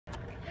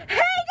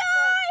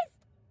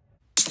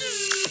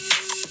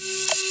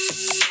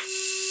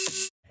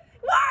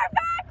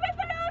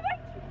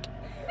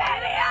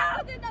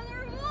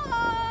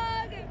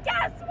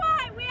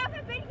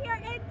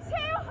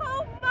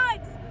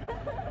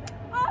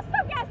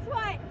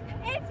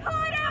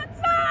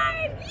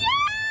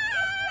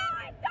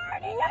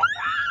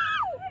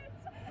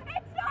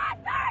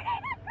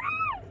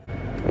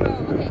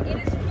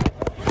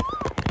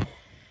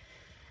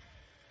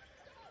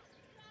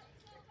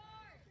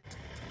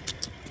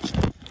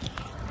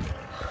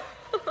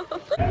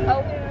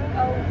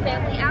Oh,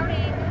 family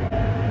outing.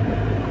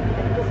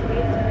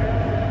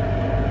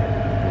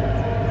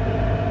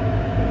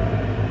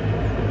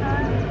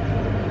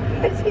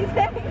 What'd she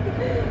say?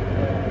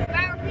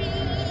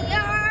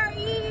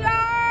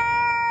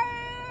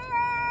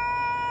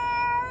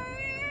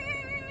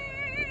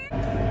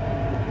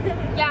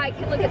 Yeah, I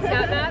can look at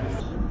sound maps.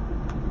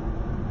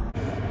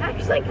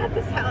 Actually, cut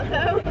this out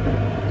though.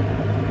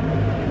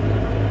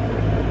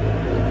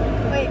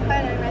 Wait, hold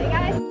on, ready,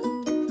 guys?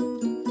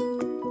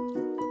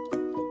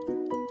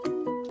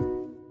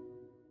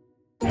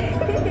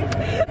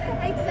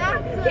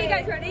 Exactly. Okay,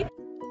 guys, ready?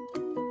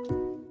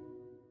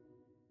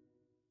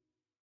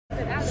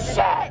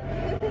 Shit!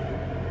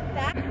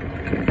 That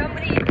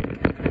somebody.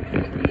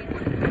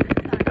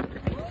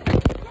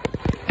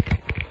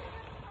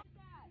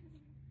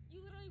 You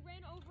literally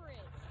ran over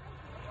it.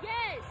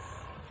 Yes.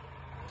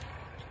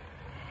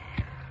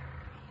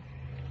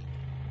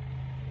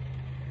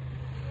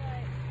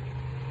 What?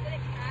 Did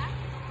it crack?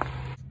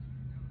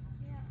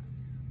 Yeah.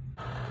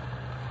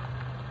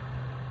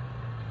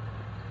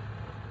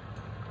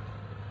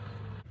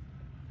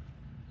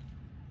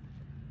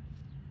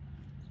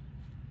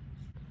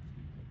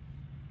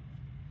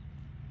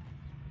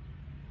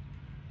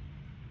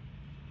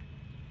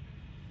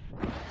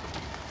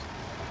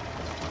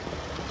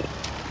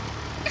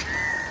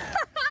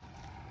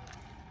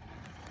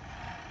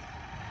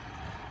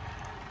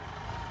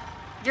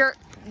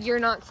 You're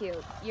not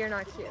cute. You're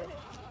not cute.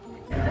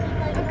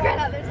 Oh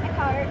crap, there's a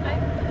car.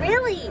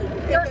 Really?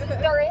 There is?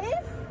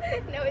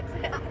 No, it's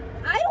not.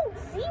 I don't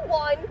see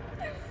one.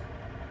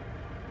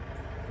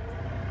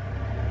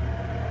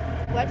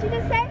 What'd you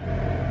just say?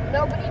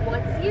 Nobody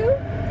wants you?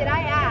 Did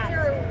I ask?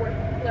 You're a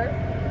worthless.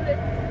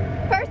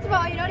 First of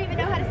all, you don't even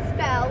know how to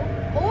spell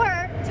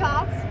or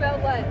talk. Spell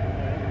what?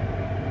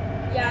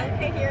 Yeah.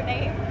 Your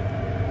name.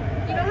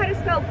 You know how to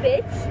spell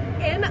bitch?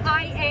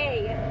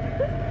 N-I-A.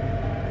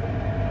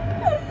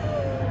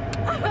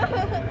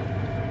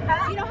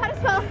 You know how to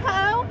spell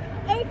hoe?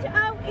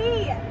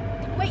 H-O-E.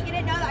 Wait, you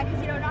didn't know that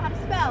because you don't know how to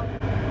spell.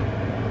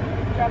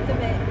 Dropped a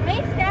bit.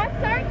 My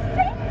snaps aren't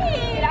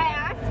singing. Did I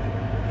ask?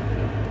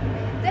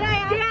 Did I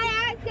ask? Did I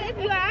ask if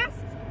you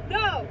asked?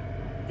 No.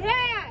 Did I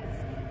ask?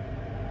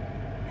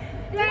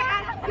 Did I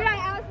ask? Did I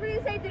ask for you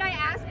to say, did I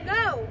ask?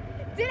 No.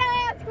 Did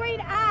I ask for you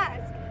to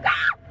ask?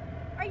 Ah!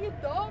 Are you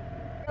dumb?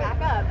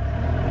 Back up.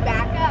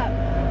 Back up.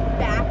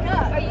 Back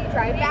up. Are you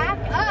driving? Back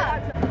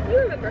up. You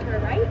remember her,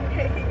 right?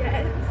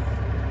 Yes.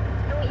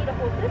 I want you to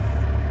hold this.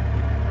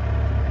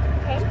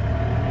 Okay.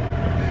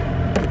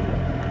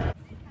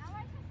 How am I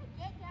supposed to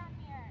get down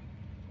here?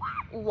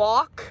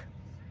 Walk.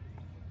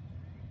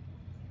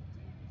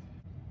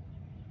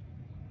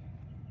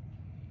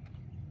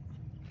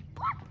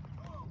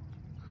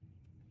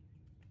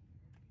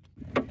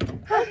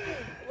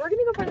 We're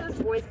gonna go find those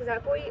boys because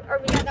that boy, or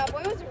yeah, that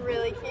boy was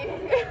really cute.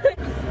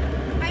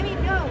 I mean,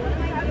 no, what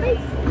am I doing?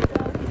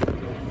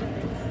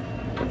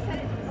 I'll set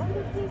it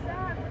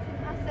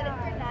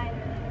for 9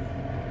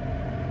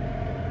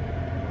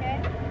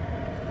 minutes.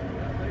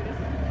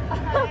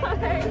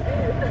 Okay?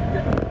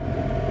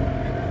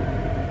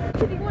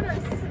 Did he want our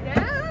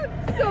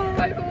snaps? So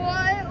like, what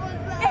was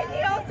that? And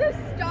he also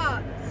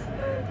stopped.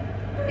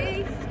 He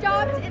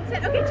stopped and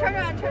said, okay, turn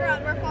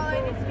around, we're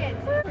following these kids.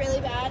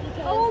 Really bad.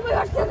 Oh my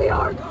gosh, there they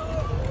are!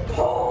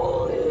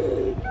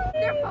 Holy!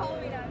 They're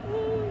following us.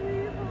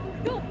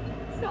 Don't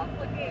stop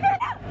looking.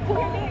 You're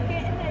gonna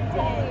get in their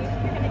day.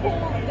 You're gonna get in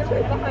their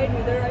They're right behind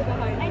me. They're right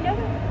behind me. I know.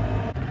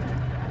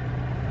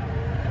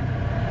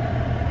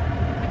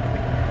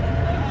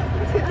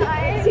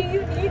 Do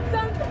you need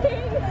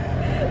something?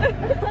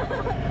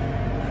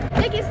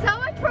 Thank you so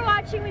much for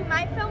watching. We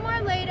might film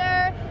more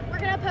later. We're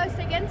gonna post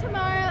again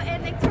tomorrow.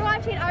 And thanks for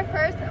watching our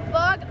first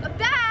vlog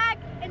back.